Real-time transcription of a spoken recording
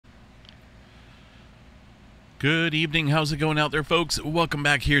Good evening. How's it going out there, folks? Welcome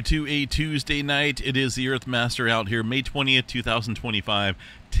back here to a Tuesday night. It is the Earthmaster out here, May 20th, 2025,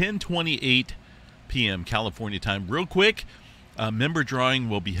 10:28 p.m. California time. Real quick, member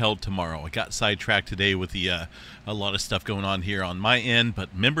drawing will be held tomorrow. I got sidetracked today with a lot of stuff going on here on my end,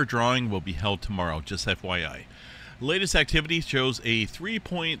 but member drawing will be held tomorrow, just FYI. Latest activity shows a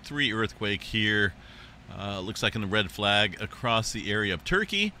 3.3 earthquake here. Looks like in the red flag across the area of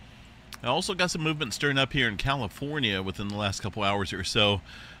Turkey. I also got some movement stirring up here in California within the last couple hours or so.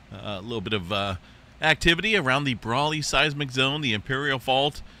 A little bit of activity around the Brawley seismic zone, the Imperial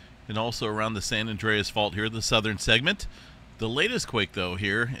Fault, and also around the San Andreas Fault here, the southern segment. The latest quake, though,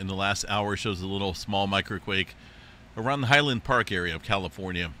 here in the last hour shows a little small microquake around the Highland Park area of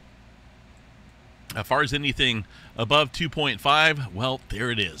California. As far as anything above 2.5, well, there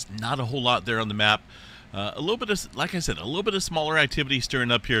it is. Not a whole lot there on the map. A little bit of, like I said, a little bit of smaller activity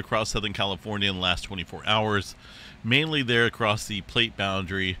stirring up here across Southern California in the last 24 hours, mainly there across the plate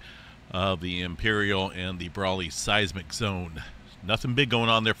boundary of the Imperial and the Brawley seismic zone. Nothing big going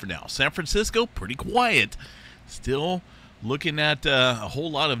on there for now. San Francisco, pretty quiet. Still looking at a whole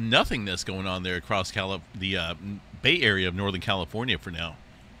lot of nothingness going on there across the Bay Area of Northern California for now.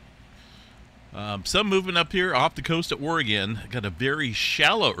 Some movement up here off the coast of Oregon. Got a very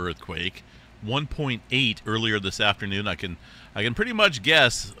shallow earthquake. 1.8 earlier this afternoon. I can pretty much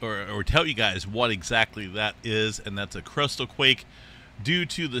guess or tell you guys what exactly that is, and that's a crustal quake due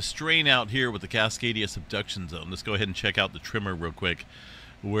to the strain out here with the Cascadia subduction zone. Let's go ahead and check out the tremor real quick,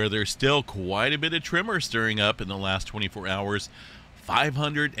 where there's still quite a bit of tremor stirring up in the last 24 hours.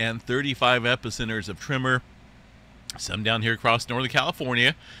 535 epicenters of tremor, some down here across Northern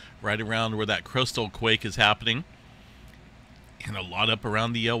California, right around where that crustal quake is happening, and a lot up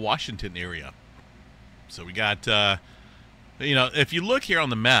around the Washington area. So we got, if you look here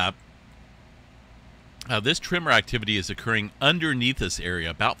on the map, this tremor activity is occurring underneath this area,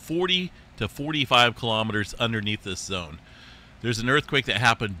 about 40 to 45 kilometers underneath this zone. There's an earthquake that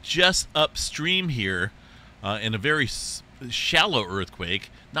happened just upstream here, in a very shallow earthquake.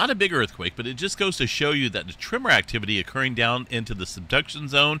 Not a big earthquake, but it just goes to show you that the tremor activity occurring down into the subduction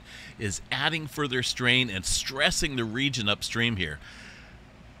zone is adding further strain and stressing the region upstream here.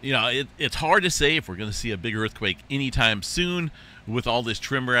 You know, it's hard to say if we're going to see a big earthquake anytime soon with all this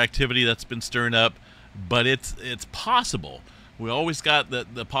tremor activity that's been stirring up, but it's possible. We always got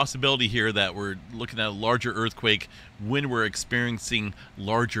the possibility here that we're looking at a larger earthquake when we're experiencing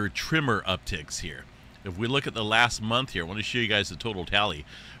larger tremor upticks here. If we look at the last month here, I want to show you guys the total tally.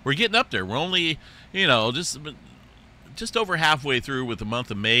 We're getting up there. We're only, just over halfway through with the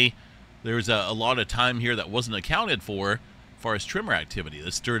month of May. There's a lot of time here that wasn't accounted for as far as tremor activity.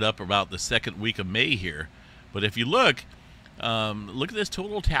 This stirred up about the second week of May here. But if you look at this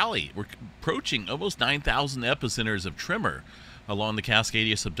total tally. We're approaching almost 9,000 epicenters of tremor along the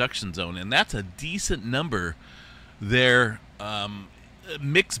Cascadia subduction zone, and that's a decent number there.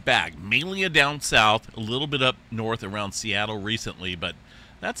 Mixed bag, mainly down south, a little bit up north around Seattle recently, but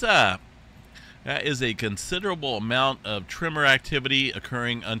that is a considerable amount of tremor activity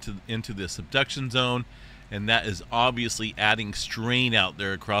occurring into the subduction zone, and that is obviously adding strain out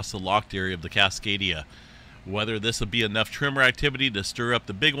there across the locked area of the Cascadia. Whether this will be enough tremor activity to stir up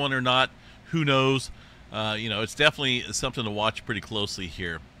the big one or not, who knows? It's definitely something to watch pretty closely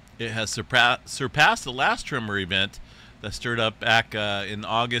here. It has surpassed the last tremor event that stirred up back in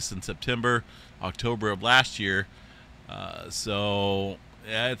August and September, October of last year. So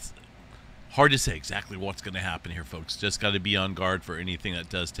it's hard to say exactly what's going to happen here, folks. Just got to be on guard for anything that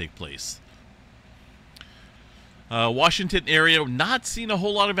does take place. Washington area, not seeing a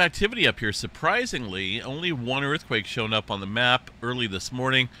whole lot of activity up here. Surprisingly, only one earthquake shown up on the map early this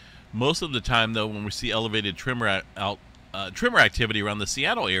morning. Most of the time, though, when we see elevated tremor activity around the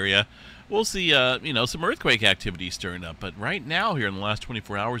Seattle area, we'll see, some earthquake activity stirring up. But right now, here in the last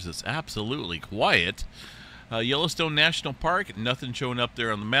 24 hours, it's absolutely quiet. Yellowstone National Park, nothing showing up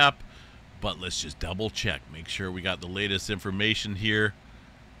there on the map. But let's just double check, make sure we got the latest information here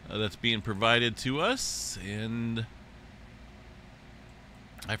that's being provided to us. And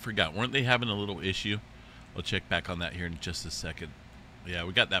I forgot, weren't they having a little issue? We'll check back on that here in just a second. Yeah,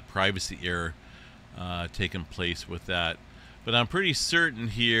 we got that privacy error taking place with that. But I'm pretty certain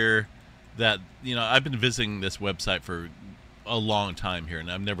here that, I've been visiting this website for a long time here,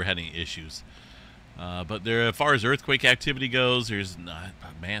 and I've never had any issues. But there, as far as earthquake activity goes, there's not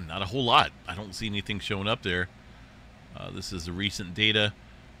a whole lot. I don't see anything showing up there. This is the recent data.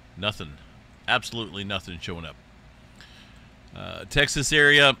 Nothing. Absolutely nothing showing up. Texas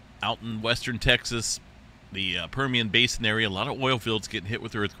area, out in western Texas, the Permian Basin area, a lot of oil fields getting hit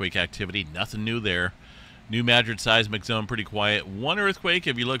with earthquake activity. Nothing new there. New Madrid seismic zone, pretty quiet. One earthquake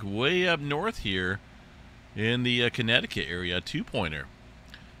if you look way up north here in the Connecticut area, 2-pointer.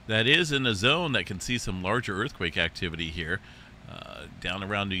 That is in a zone that can see some larger earthquake activity here. Down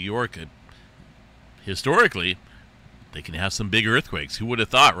around New York, historically, they can have some big earthquakes. Who would have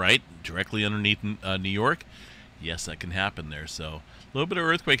thought, right? Directly underneath New York? Yes, that can happen there. So a little bit of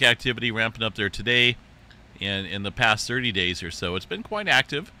earthquake activity ramping up there today and in the past 30 days or so. It's been quite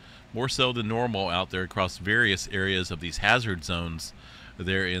active, more so than normal out there across various areas of these hazard zones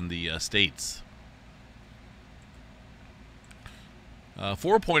there in the states.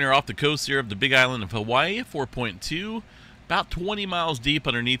 4-pointer off the coast here of the Big Island of Hawaii, 4.2, about 20 miles deep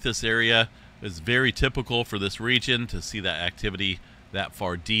underneath this area. It's very typical for this region to see that activity that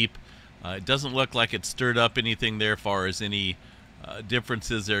far deep. It doesn't look like it stirred up anything there as far as any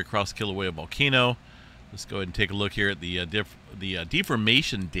differences there across Kilauea Volcano. Let's go ahead and take a look here at the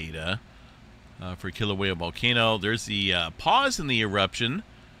deformation data for Kilauea Volcano. There's the pause in the eruption.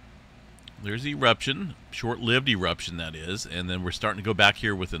 There's the eruption, short-lived eruption that is, and then we're starting to go back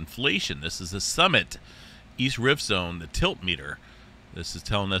here with inflation. This is the summit, East Rift Zone, the tilt meter. This is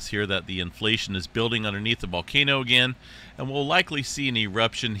telling us here that the inflation is building underneath the volcano again, and we'll likely see an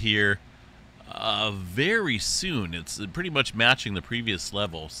eruption here very soon. It's pretty much matching the previous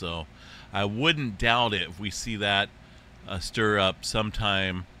level, so I wouldn't doubt it if we see that stir up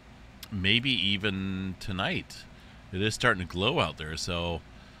sometime, maybe even tonight. It is starting to glow out there, so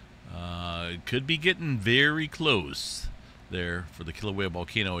it could be getting very close there for the Kilauea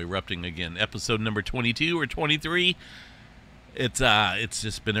Volcano erupting again. Episode number 22 or 23. It's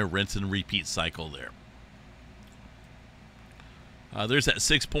just been a rinse and repeat cycle there. There's that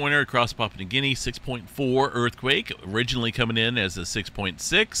 6-pointer across Papua New Guinea, 6.4 earthquake, originally coming in as a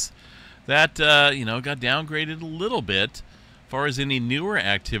 6.6. That got downgraded a little bit. As far as any newer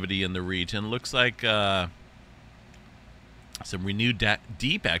activity in the region, looks like some renewed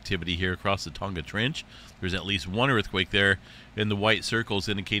deep activity here across the Tonga Trench. There's at least one earthquake there in the white circles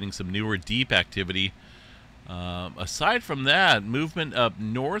indicating some newer deep activity. Aside from that, movement up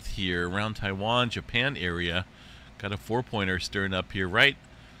north here around Taiwan, Japan area. Got a 4-pointer stirring up here right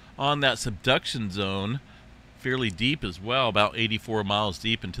on that subduction zone. Fairly deep as well, about 84 miles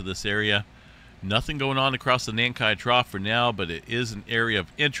deep into this area. Nothing going on across the Nankai Trough for now, but it is an area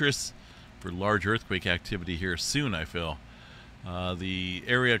of interest for large earthquake activity here soon, I feel. The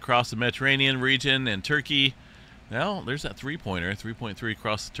area across the Mediterranean region and Turkey, well, there's that 3-pointer, 3.3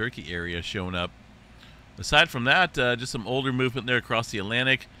 across the Turkey area showing up. Aside from that, just some older movement there across the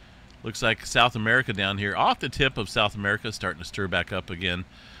Atlantic. Looks like South America down here, off the tip of South America, starting to stir back up again.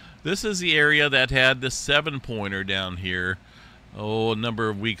 This is the area that had the 7-pointer down here, a number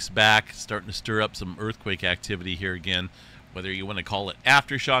of weeks back, starting to stir up some earthquake activity here again. Whether you want to call it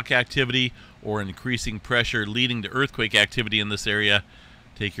aftershock activity or increasing pressure leading to earthquake activity in this area,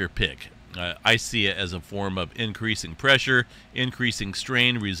 take your pick. I see it as a form of increasing pressure, increasing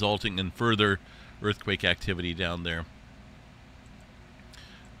strain, resulting in further earthquake activity down there.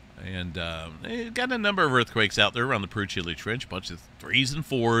 And they've got a number of earthquakes out there around the Peru-Chile Trench, bunch of 3s and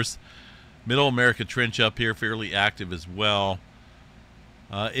 4s. Middle America Trench up here, fairly active as well.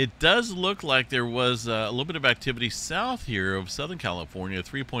 It does look like there was a little bit of activity south here of Southern California,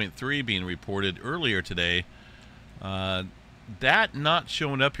 3.3 being reported earlier today. That not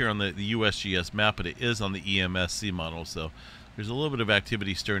showing up here on the USGS map, but it is on the EMSC model. So there's a little bit of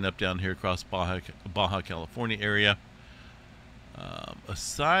activity stirring up down here across Baja California area.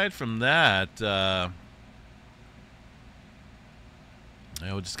 Aside from that,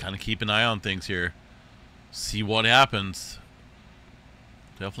 we'll just kind of keep an eye on things here, see what happens.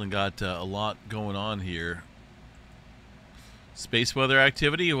 Definitely got a lot going on here. Space weather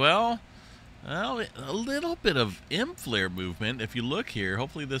activity, well, a little bit of M-flare movement. If you look here,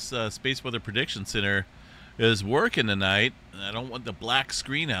 hopefully this Space Weather Prediction Center is working tonight. I don't want the black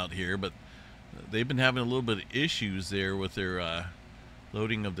screen out here, but they've been having a little bit of issues there with their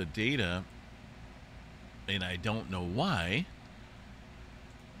loading of the data, and I don't know why.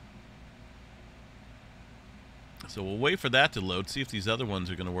 So we'll wait for that to load, see if these other ones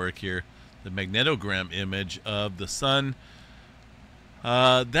are going to work here. The magnetogram image of the sun.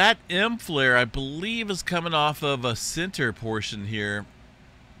 That M flare, I believe, is coming off of a center portion here.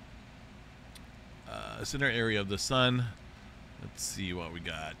 Center area of the sun. Let's see what we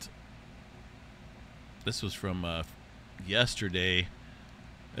got. This was from yesterday.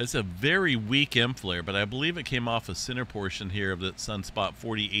 It's a very weak M flare, but I believe it came off a center portion here of the sunspot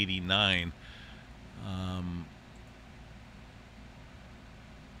 4089.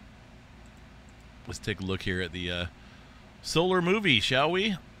 Let's take a look here at the solar movie, shall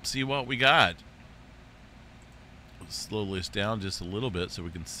we? See what we got. slow this down just a little bit so we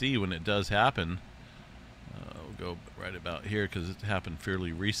can see when it does happen. We'll go right about here because it happened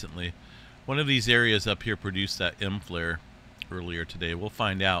fairly recently. One of these areas up here produced that M flare earlier today. We'll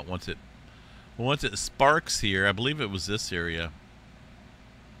find out once it sparks here. I believe it was this area.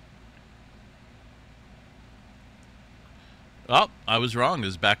 Oh, I was wrong. It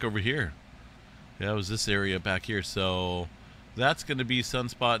was back over here. Yeah, it was this area back here. So that's going to be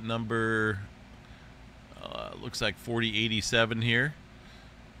sunspot number, looks like 4087 here.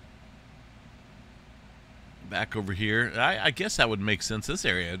 Back over here. I guess that would make sense. This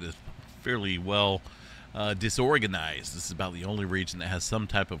area is fairly well disorganized. This is about the only region that has some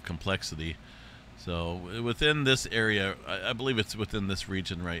type of complexity. So within this area, I believe it's within this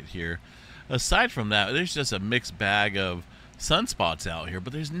region right here. Aside from that, there's just a mixed bag of sunspots out here,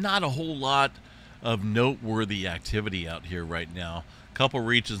 but there's not a whole lot of noteworthy activity out here right now. A couple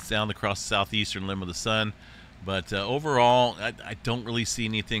regions down across the southeastern limb of the sun, but overall, I don't really see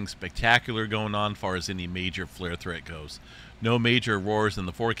anything spectacular going on as far as any major flare threat goes. No major auroras in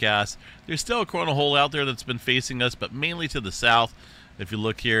the forecast. There's still a coronal hole out there that's been facing us, but mainly to the south. If you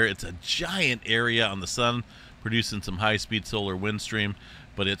look here, it's a giant area on the sun producing some high-speed solar wind stream,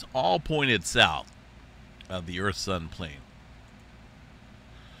 but it's all pointed south of the Earth-Sun plane.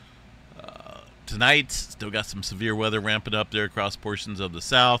 Tonight, still got some severe weather ramping up there across portions of the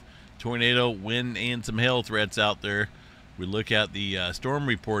south. Tornado, wind, and some hail threats out there. We look at the storm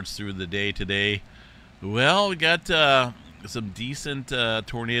reports through the day today. Well, we got some decent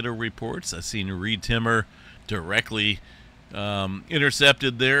tornado reports. I've seen Reed Timmer directly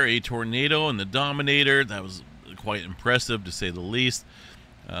intercepted there a tornado in the Dominator. That was quite impressive, to say the least.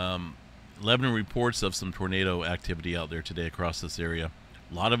 11 reports of some tornado activity out there today across this area.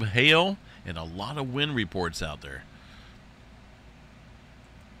 A lot of hail and a lot of wind reports out there.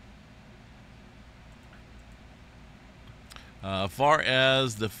 Far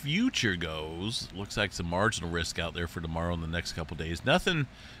as the future goes, looks like some marginal risk out there for tomorrow and the next couple days. Nothing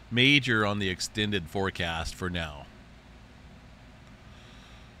major on the extended forecast for now.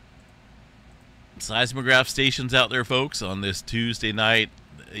 Seismograph stations out there, folks, on this Tuesday night,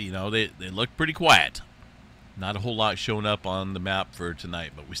 you know, they look pretty quiet. Not a whole lot showing up on the map for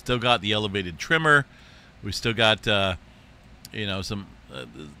tonight, but we still got the elevated tremor. We still got, you know, some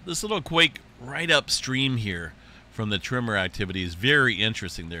this little quake right upstream here from the tremor activity is very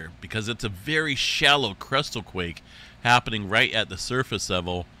interesting there because it's a very shallow crustal quake happening right at the surface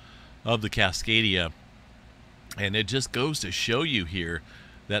level of the Cascadia, and it just goes to show you here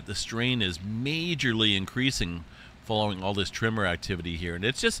that the strain is majorly increasing following all this tremor activity here. And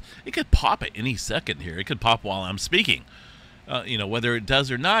it's just, it could pop at any second here. It could pop while I'm speaking. You know, whether it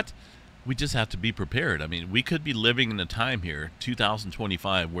does or not, we just have to be prepared. I mean, we could be living in a time here,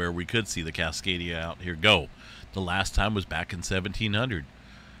 2025, where we could see the Cascadia out here go. The last time was back in 1700.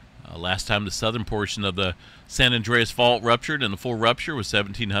 Last time the southern portion of the San Andreas Fault ruptured, and the full rupture was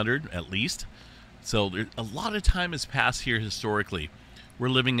 1700 at least. So a lot of time has passed here historically. We're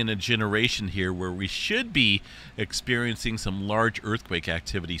living in a generation here where we should be experiencing some large earthquake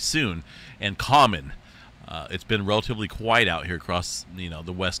activity soon and common. It's been relatively quiet out here across, you know,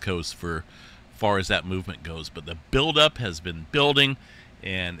 the West Coast for far as that movement goes, but the buildup has been building,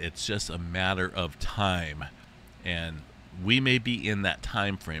 and it's just a matter of time. And we may be in that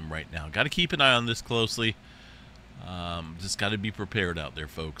time frame right now. Got to keep an eye on this closely. Just got to be prepared out there,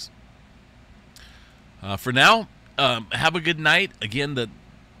 folks. For now, have a good night. Again, the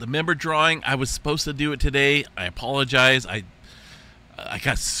member drawing, I was supposed to do it today. I apologize. I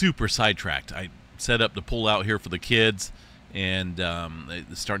got super sidetracked. I set up the pool out here for the kids, and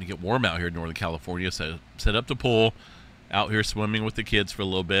it's starting to get warm out here in Northern California, so I set up the pool out here swimming with the kids for a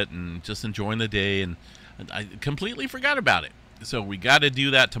little bit and just enjoying the day, and I completely forgot about it. So we got to do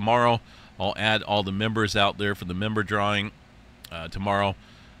that tomorrow. I'll add all the members out there for the member drawing tomorrow.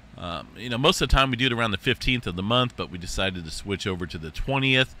 You know, most of the time we do it around the 15th of the month, but we decided to switch over to the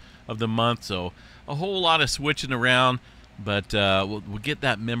 20th of the month, so a whole lot of switching around. But we'll get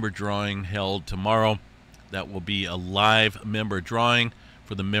that member drawing held tomorrow. That will be a live member drawing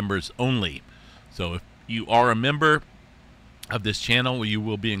for the members only. So if you are a member of this channel, you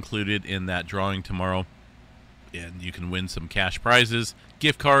will be included in that drawing tomorrow. And you can win some cash prizes,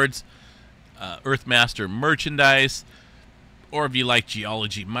 gift cards, Earthmaster merchandise, or if you like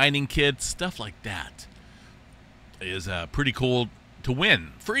geology mining kits, stuff like that is pretty cool to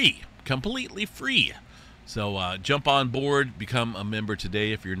win. Free, completely free. So jump on board, become a member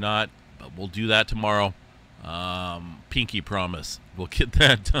today if you're not, but we'll do that tomorrow. Pinky promise. We'll get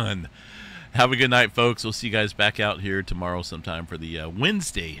that done. Have a good night, folks. We'll see you guys back out here tomorrow sometime for the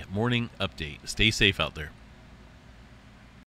Wednesday morning update. Stay safe out there.